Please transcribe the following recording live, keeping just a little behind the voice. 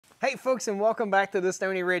Hey folks, and welcome back to the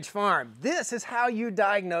Stony Ridge Farm. This is how you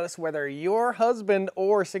diagnose whether your husband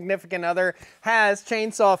or significant other has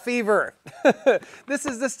chainsaw fever. This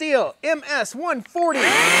is the Stihl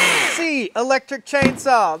MS-140C electric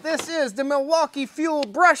chainsaw. This is the Milwaukee Fuel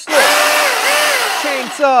brushless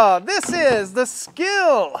chainsaw. This is the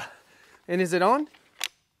Skil. And is it on?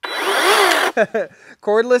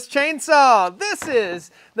 Cordless chainsaw. This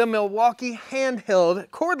is the Milwaukee handheld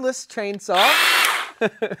cordless chainsaw.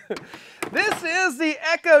 This is the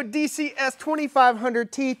Echo DCS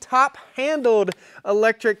 2500T top-handled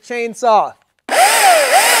electric chainsaw.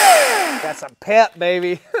 That's a pet,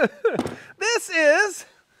 baby. This is,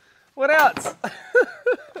 what else?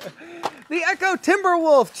 The Echo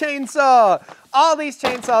Timberwolf chainsaw. All these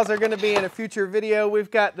chainsaws are going to be in a future video. We've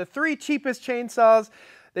got the 3 cheapest chainsaws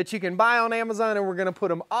that you can buy on Amazon, and we're going to put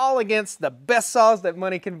them all against the best saws that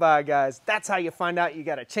money can buy, guys. That's how you find out you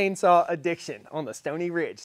got a chainsaw addiction on the Stony Ridge.